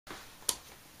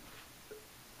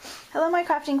Hello my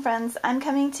crafting friends, I'm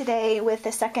coming today with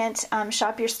the second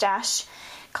Shop Your Stash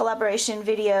collaboration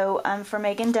video for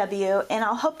Megan W, and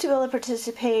I'll hope to be able to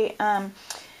participate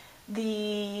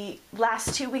the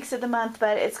last 2 weeks of the month,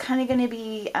 but it's kind of going to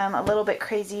be a little bit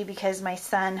crazy because my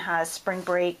son has spring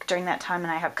break during that time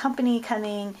and I have company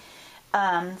coming,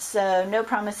 so no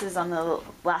promises on the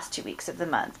last 2 weeks of the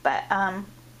month. But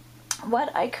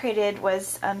what I created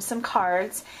was some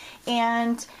cards,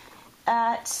 and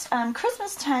at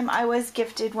Christmas time I was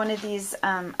gifted one of these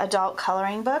adult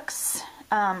coloring books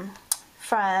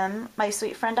from my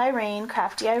sweet friend Irene,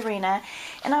 Crafty Irina,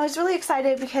 and I was really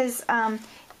excited because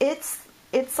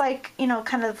it's like, you know,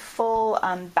 kind of full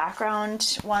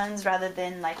background ones rather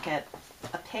than like a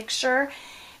picture,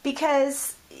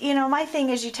 because, you know, my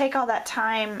thing is you take all that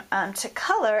time to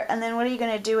color, and then what are you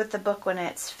going to do with the book when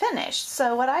it's finished?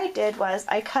 So what I did was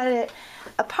I cut it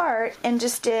apart and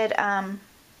just did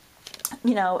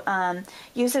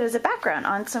use it as a background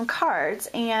on some cards.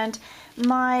 And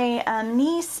my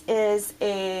niece is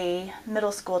a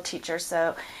middle school teacher,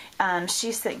 so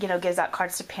she gives out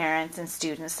cards to parents and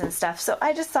students and stuff. So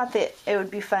I just thought that it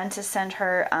would be fun to send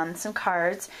her some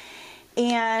cards,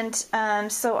 and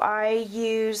so I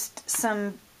used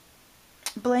some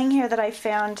bling here that I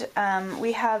found.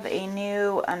 We have a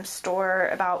new store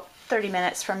about 30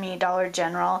 minutes from me, Dollar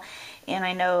General, and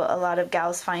I know a lot of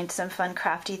gals find some fun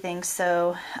crafty things,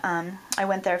 so I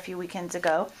went there a few weekends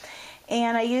ago,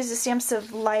 and I used the Stamps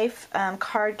of Life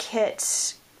card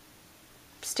kit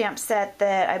stamp set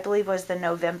that I believe was the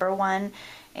November one,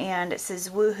 and it says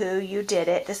 "Woohoo, you did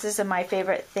it." This is a My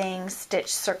Favorite Thing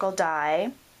stitch circle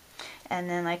die, and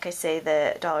then, like I say,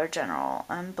 the Dollar General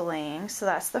bling. So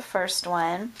that's the first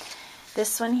one.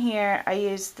 This one here, I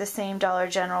used the same Dollar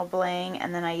General bling,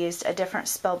 and then I used a different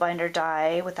Spellbinder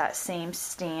die with that same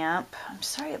stamp. I'm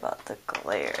sorry about the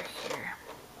glare here.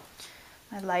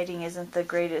 My lighting isn't the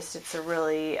greatest. It's a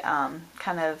really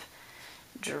kind of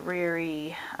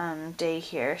dreary day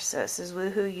here. So it says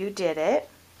 "Woohoo, you did it."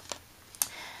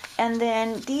 And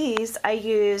then these, I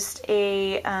used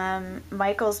a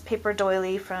Michael's paper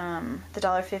doily from the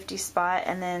 $1.50 spot,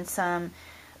 and then some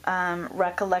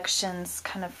Recollections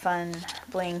kind of fun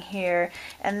bling here.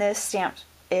 And this stamp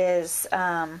is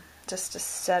just a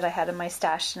set I had in my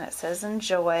stash, and it says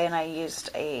 "Enjoy," and I used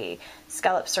a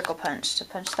scallop circle punch to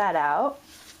punch that out.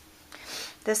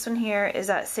 This one here is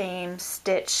that same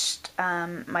stitched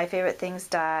My Favorite Things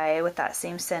die with that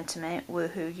same sentiment,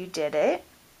 "Woohoo, you did it."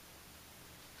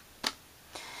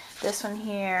 This one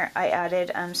here, I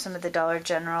added some of the Dollar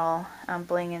General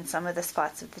bling in some of the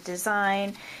spots of the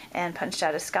design, and punched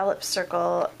out a scallop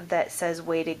circle that says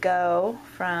 "Way to Go"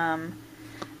 from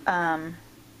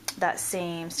that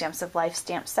same Stamps of Life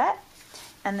stamp set.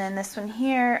 And then this one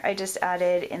here, I just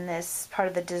added in this part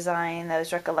of the design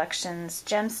those Recollections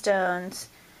gemstones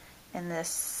in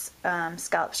this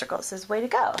scallop circle. It says "Way to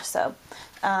Go." So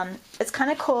it's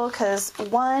kind of cool because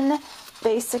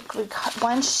basically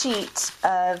one sheet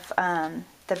of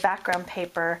the background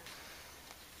paper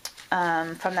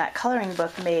from that coloring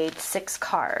book made 6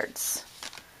 cards.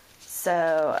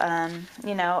 So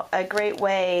you know, a great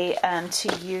way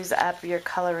to use up your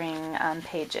coloring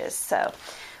pages. So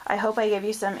I hope I gave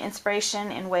you some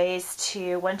inspiration in ways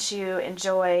to, once you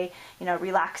enjoy, you know,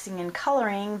 relaxing and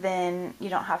coloring, then you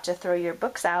don't have to throw your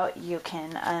books out. You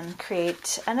can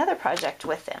create another project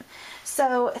with them.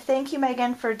 So thank you,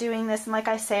 Megan, for doing this. And like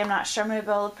I say, I'm not sure I'm going to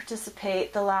be able to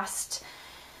participate the last,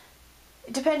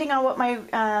 depending on what my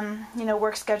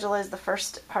work schedule is, the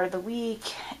first part of the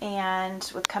week,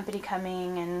 and with company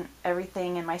coming and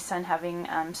everything, and my son having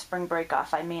spring break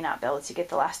off, I may not be able to get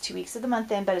the last 2 weeks of the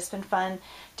month in. But it's been fun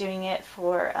doing it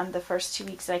for the first 2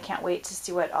 weeks, and I can't wait to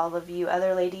see what all of you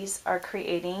other ladies are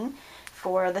creating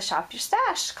for the Shop Your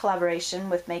Stash collaboration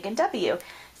with Megan W.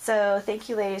 So thank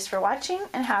you, ladies, for watching,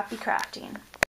 and happy crafting.